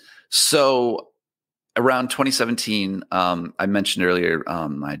 So around 2017, I mentioned earlier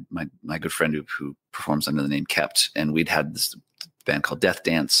my good friend who performs under the name Kept, and we'd had this band called Death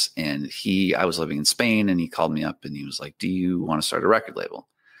Dance, and I was living in Spain, and he called me up and he was like, "Do you want to start a record label?"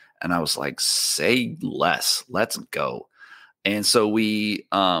 And I was like, "Say less, let's go." And so we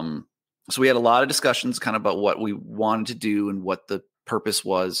had a lot of discussions kind of about what we wanted to do and what the purpose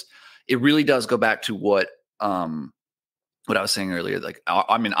was. It really does go back to what I was saying earlier. Like,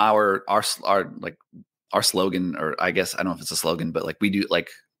 our slogan, or I guess I don't know if it's a slogan, but like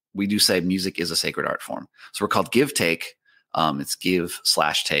we do say music is a sacred art form. So we're called Give Take. It's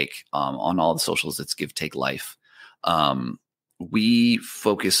give/take. On all the socials, it's Give Take Life. We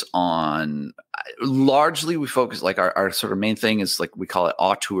focus on like our sort of main thing is like we call it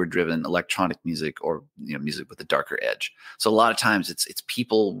auteur-driven electronic music, or music with a darker edge. So a lot of times it's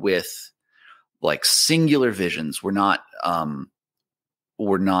people with like singular visions. We're not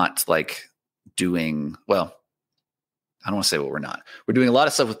like doing, well, I don't want to say what we're not. We're doing a lot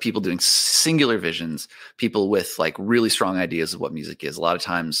of stuff with people doing singular visions, people with like really strong ideas of what music is. A lot of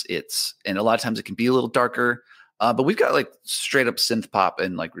times it can be a little darker, but we've got like straight up synth pop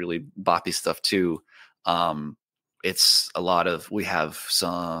and like really boppy stuff too. We have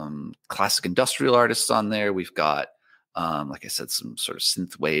some classic industrial artists on there. We've got, like I said, some sort of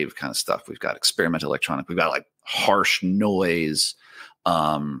synth wave kind of stuff. We've got experimental electronic. We've got like harsh noise.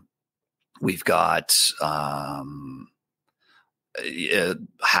 We've got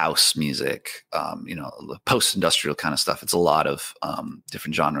house music, post-industrial kind of stuff. It's a lot of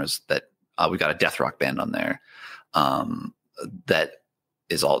different genres that we got a death rock band on there that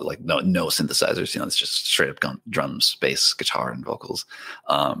is all like no synthesizers. It's just straight up drums, bass, guitar, and vocals.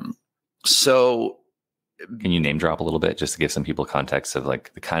 So can you name drop a little bit just to give some people context of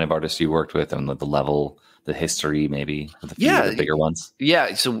like the kind of artists you worked with and the level, the history, maybe with a few of the bigger ones?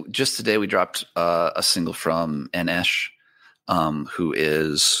 Yeah. So just today we dropped a single from Nesh, who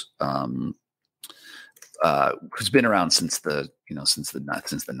is who's been around since the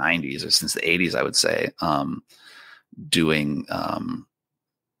 90s or since the 80s, I would say, doing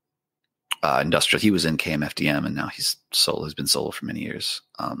industrial. He was in KMFDM and now he's been solo for many years.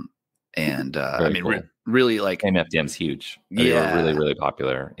 Cool. Really like KMFDM's huge. They were really, really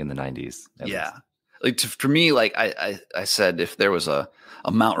popular in the 90s. Yeah. Like for me, like I said, if there was a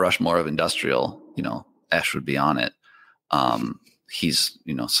Mount Rushmore of industrial, Ash would be on it. He's,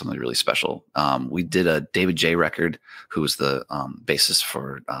 somebody really special. We did a David J record, who was the bassist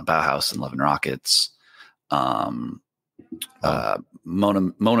for Bauhaus and Love and Rockets.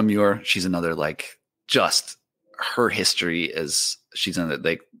 Mona Muir, she's another, like, just her history is she's in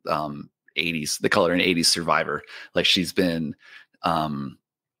the 80s, they call her an 80s survivor. Like she's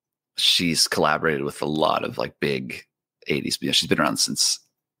collaborated with a lot of like big 80s. She's been around since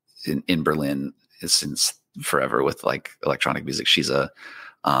in Berlin since forever with like electronic music. She's a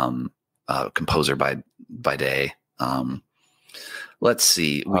composer by day. Let's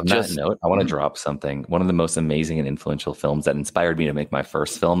see. On that note, I want to drop something. One of the most amazing and influential films that inspired me to make my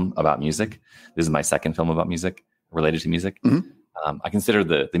first film about music. This is my second film about music, related to music. I consider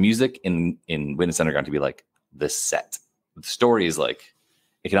the music in Witness Underground to be like the set. The story is like,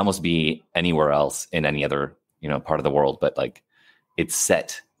 it can almost be anywhere else in any other, part of the world, but like it's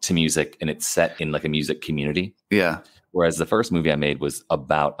set to music and it's set in like a music community. Yeah. Whereas the first movie I made was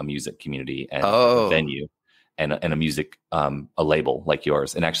about a music community and a venue and a music, a label like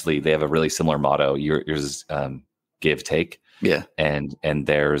yours. And actually they have a really similar motto. Yours is give, take. Yeah. And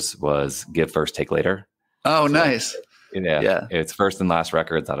theirs was give first, take later. Oh, so nice. Yeah. It's first and last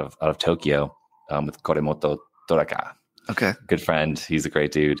records out of Tokyo with Koremoto Toraka. Okay. Good friend. He's a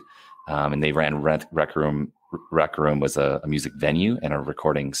great dude. And they ran Rec Room. Rec Room was a music venue and a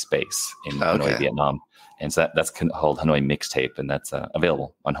recording space in Hanoi, Vietnam. And so that's called Hanoi Mixtape, and that's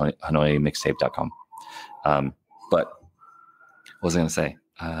available on HanoiMixtape.com. But what was I going to say?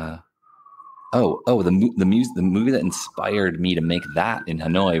 The movie that inspired me to make that in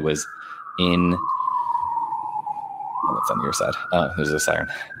Hanoi was in. Oh, that's on your side. There's a siren.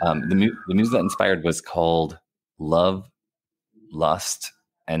 The music that inspired was called Love, Lust,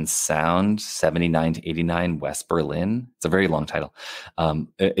 and Sound 79 to 89 West Berlin. It's a very long title.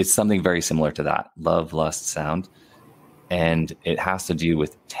 It's something very similar to that. Love, Lust, Sound. And it has to do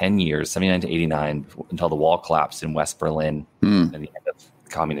with 10 years, 79 to 89, until the wall collapsed in West Berlin and the end of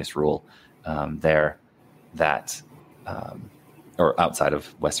communist rule there, or outside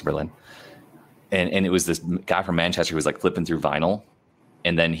of West Berlin. And it was this guy from Manchester who was like flipping through vinyl.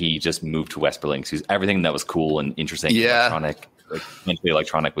 And then he just moved to West Berlin because everything that was cool and interesting, electronic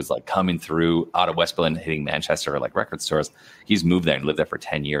was like coming through out of West Berlin, hitting Manchester, like record stores. He's moved there and lived there for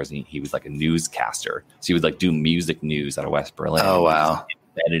 10 years. And he was like a newscaster. So he would like do music news out of West Berlin. Oh, wow.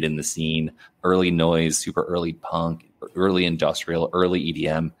 Embedded in the scene, early noise, super early punk, early industrial, early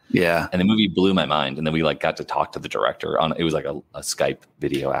EDM. Yeah. And the movie blew my mind. And then we like got to talk to the director it was like a Skype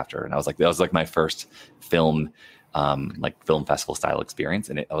video after. And I was like, that was like my first film, like film festival style experience.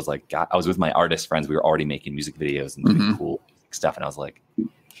 And I was like, I was with my artist friends. We were already making music videos and doing cool stuff. And I was like,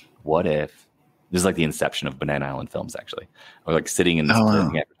 what if this is like the inception of Banana Island Films, actually. I was like sitting in this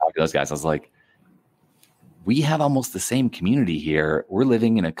building after talking to those guys. I was like, we have almost the same community here. We're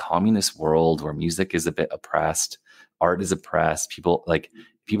living in a communist world where music is a bit oppressed. Art is oppressed. People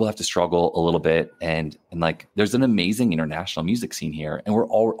have to struggle a little bit. And like, there's an amazing international music scene here. And we're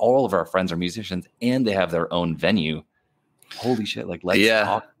all of our friends are musicians and they have their own venue. Holy shit. Like,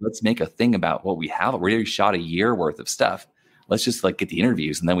 let's make a thing about what we have. We already shot a year worth of stuff. Let's just like get the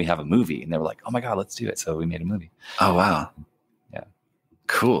interviews and then we have a movie. And they were like, oh my God, let's do it. So we made a movie. Oh, wow. Yeah.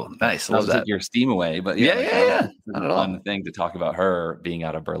 Cool. Nice. Love that. Take your steam away, but yeah. It's a fun thing to talk about her being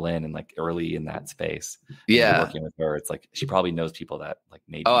out of Berlin and like early in that space. Yeah. Working with her. It's like, she probably knows people that like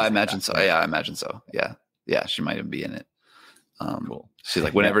maybe. Oh, I imagine so. Yeah, I imagine so. Yeah. Yeah. She might even be in it. Cool. She's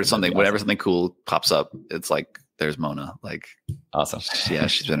like, whenever something cool pops up, it's like, there's Mona. Like, awesome. Yeah.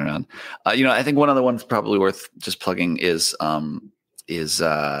 She's been around. I think one of the ones probably worth just plugging is we're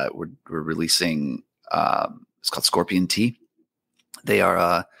releasing, it's called Scorpion Tea. They're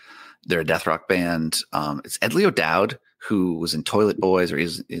a death rock band. It's Ed Leo Dowd, who was in Toilet Boys, or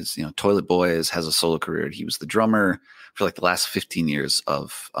is Toilet Boys, has a solo career. He was the drummer for like the last 15 years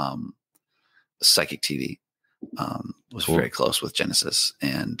of Psychic TV. Was very close with Genesis,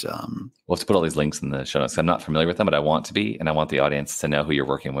 and we'll have to put all these links in the show notes. I'm not familiar with them, but I want to be, and I want the audience to know who you're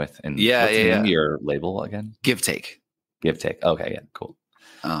working with. And what's the name of your label again? Give Take. Okay, yeah, cool.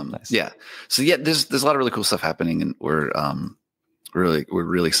 Nice. Yeah. So there's a lot of really cool stuff happening, and we're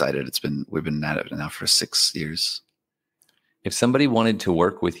really excited. We've been at it now for 6 years. If somebody wanted to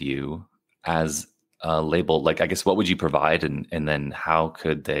work with you as a label, like, I guess, what would you provide, and then how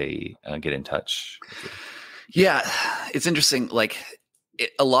could they get in touch with you? Yeah, it's interesting. Like,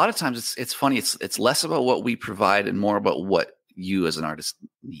 a lot of times it's funny. It's less about what we provide and more about what you as an artist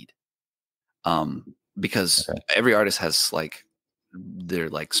need. Because every artist has like their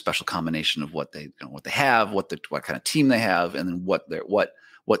like special combination of what they have, what kind of team they have, and then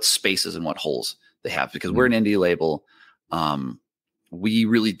what spaces and what holes they have. Because we're an indie label, we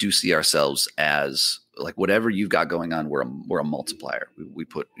really do see ourselves as like, whatever you've got going on, we're a multiplier. We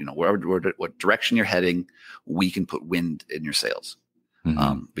put, what direction you're heading, we can put wind in your sails.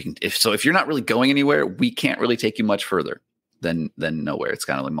 If you're not really going anywhere, we can't really take you much further than nowhere. It's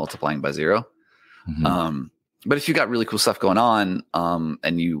kind of like multiplying by zero. But if you got really cool stuff going on,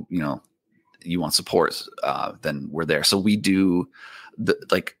 and you want support, then we're there. So we do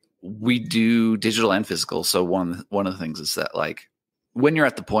digital and physical. So one of the things is that, like, when you're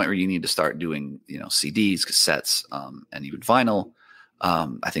at the point where you need to start doing, CDs, cassettes, and even vinyl,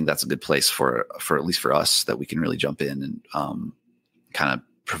 I think that's a good place for at least for us, that we can really jump in and kind of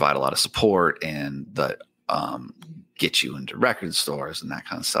provide a lot of support and get you into record stores and that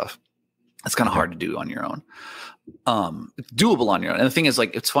kind of stuff. It's kind of hard to do on your own. Doable on your own. And the thing is,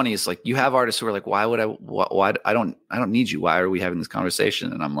 like, it's funny. It's like, you have artists who are like, why I don't need you. Why are we having this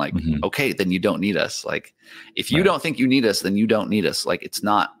conversation? And I'm like, okay, then you don't need us. Like, if you don't think you need us, then you don't need us. Like, it's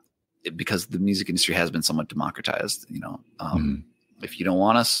not because the music industry has been somewhat democratized, if you don't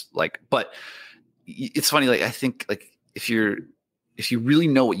want us, like, but it's funny. Like, I think, like, if you really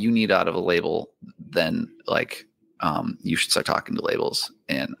know what you need out of a label, then like, you should start talking to labels.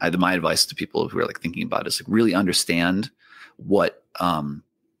 And my advice to people who are like thinking about it is, like, really understand what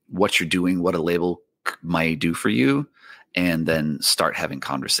you're doing, what a label might do for you, and then start having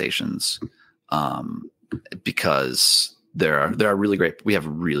conversations. Because there are really great, we have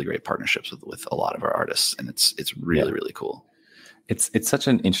really great partnerships with a lot of our artists, and it's really, really cool. It's such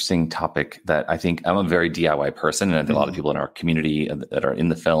an interesting topic that I think I'm a very DIY person, and I think a lot of people in our community that are in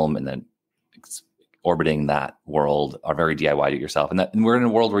the film and then orbiting that world are very DIY do it yourself. And we're in a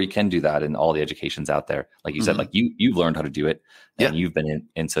world where you can do that, and all the education's out there. Like you said, like you've learned how to do it, and you've been in,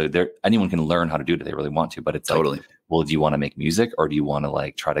 and so anyone can learn how to do it if they really want to, but it's totally like, well, do you want to make music, or do you want to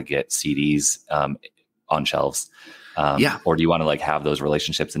like try to get CDs on shelves? Or do you want to like have those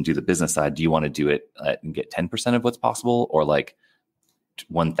relationships and do the business side? Do you want to do it and get 10% of what's possible, or like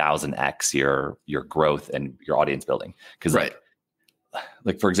 1000x your growth and your audience building? Because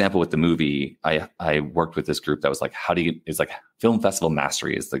like for example, with the movie, I worked with this group that was like, it's like Film Festival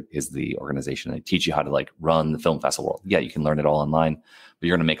Mastery is the organization. They teach you how to like run the film festival world. Yeah, you can learn it all online, but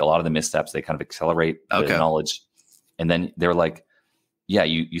you're going to make a lot of the missteps. They kind of accelerate the knowledge. And then they're like, yeah,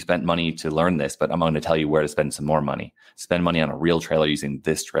 you spent money to learn this, but I'm going to tell you where to spend some more money. Spend money on a real trailer using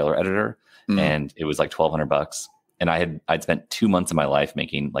this trailer editor. And it was like $1,200. And I'd spent 2 months of my life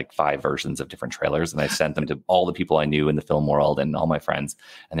making like 5 versions of different trailers. And I sent them to all the people I knew in the film world and all my friends.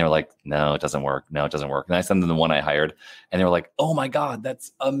 And they were like, no, it doesn't work. No, it doesn't work. And I sent them the one I hired, and they were like, oh my God,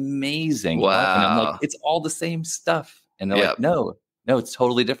 that's amazing. Wow. And I'm like, it's all the same stuff. And they're like, no, it's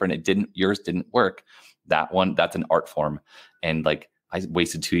totally different. Yours didn't work. That's an art form. And like, I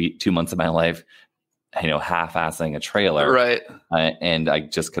wasted 2 months of my life, half-assing a trailer. Right. And I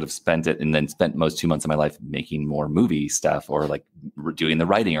just could have spent it, and then spent most 2 months of my life making more movie stuff, or like doing the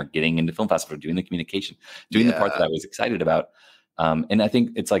writing, or getting into film festival, or doing the communication, doing the part that I was excited about. And I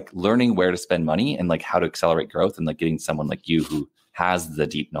think it's like learning where to spend money and like how to accelerate growth, and like getting someone like you who has the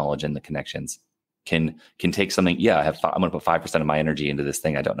deep knowledge and the connections can take something. Yeah, I'm going to put 5% of my energy into this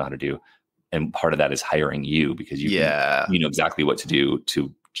thing I don't know how to do. And part of that is hiring you, because you know exactly what to do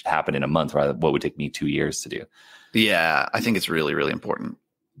to happen in a month, rather than what would take me 2 years to do. Yeah, I think it's really, really important.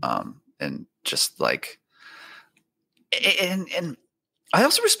 And just like, and I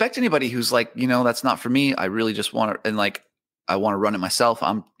also respect anybody who's like, that's not for me. I really just want to, and like, I want to run it myself.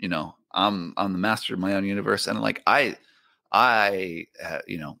 I'm the master of my own universe. And like, I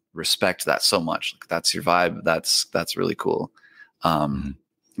respect that so much. Like, that's your vibe. That's really cool.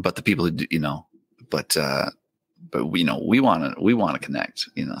 But the people who do, but we want to connect,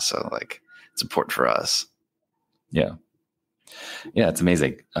 so like, it's important for us. Yeah, it's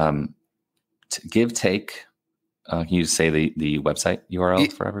amazing. Give Take. Can you say the website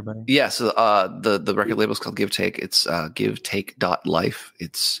URL for everybody? Yeah. So the record label is called Give Take. It's givetake.life.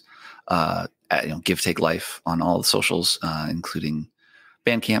 It's Give Take Life on all the socials, including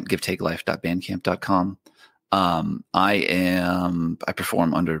Bandcamp, givetakelife.bandcamp.com. I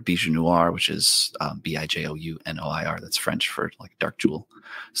perform under Bijou Noir, which is BIJOUNOIR. That's French for like dark jewel.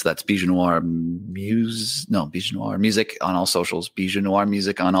 So that's Bijou Noir Bijou Noir Music on all socials, Bijou Noir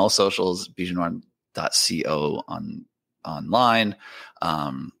Music on all socials, bijounoir.co online.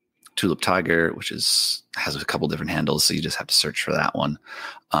 Tulip Tiger, which has a couple different handles, so you just have to search for that one.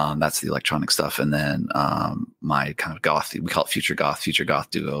 That's the electronic stuff. And then my kind of goth, we call it future goth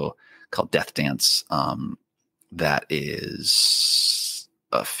duo called Death Dance. That is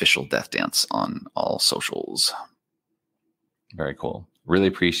official Death Dance on all socials. Very cool. Really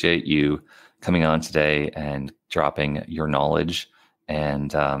appreciate you coming on today and dropping your knowledge,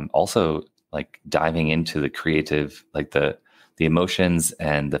 and also like diving into the creative, like the emotions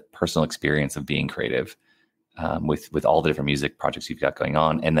and the personal experience of being creative, with all the different music projects you've got going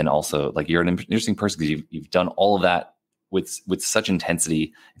on. And then also, like, you're an interesting person because you've done all of that with such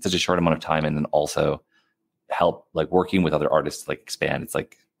intensity in such a short amount of time, and then also help like working with other artists to like expand. It's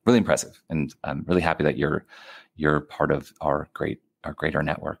like really impressive, and I'm really happy that you're part of our greater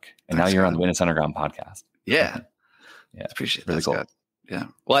network. And thanks, now you're on the Witness Underground podcast. Yeah, yeah, appreciate really that, cool. Scott. Yeah.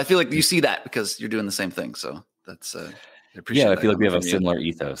 Well, I feel like you see that because you're doing the same thing. So that's, I appreciate Yeah, I that feel like we coming have a from you. similar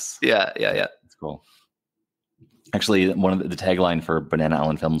ethos. Yeah. It's cool. Actually, one of the tagline for Banana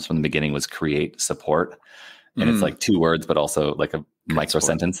Island Films from the beginning was create support. And it's like 2 words, but also like a micro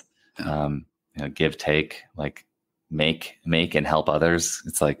sentence. Yeah. Give, take, like make and help others.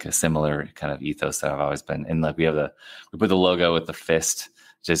 It's like a similar kind of ethos that I've always been. And like we put the logo with the fist,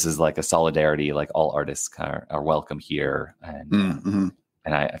 just as like a solidarity, like all artists are welcome here. And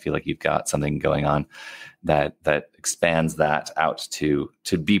and I feel like you've got something going on that expands that out to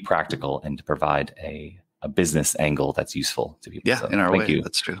be practical and to provide a business angle that's useful to people. Yeah, so in our thank way. you.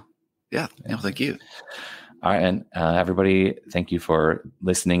 That's true. Yeah. No, thank you. All right. And everybody, thank you for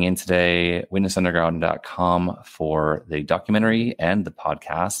listening in today. WitnessUnderground.com for the documentary and the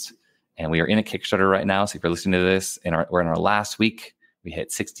podcast. And we are in a Kickstarter right now. So if you're listening to this, we're in our last week. We'll hit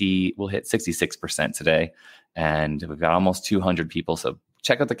 66% today. And we've got almost 200 people. So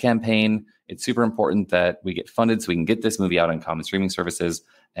check out the campaign. It's super important that we get funded so we can get this movie out on common streaming services,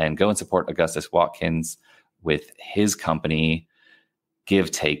 and go and support Augustus Watkins with his company,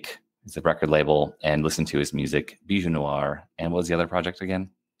 Give Take. It's a record label, and listen to his music, Bijou Noir. And what was the other project again?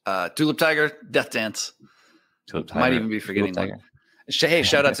 Tulip Tiger, Death Dance. Tulip Tiger. Might even be forgetting one. Hey,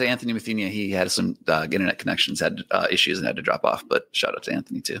 shout out to Anthony Mathenia. He had some internet connections, had issues and had to drop off, but shout out to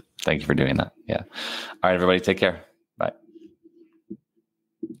Anthony too. Thank you for doing that. Yeah. All right, everybody, take care.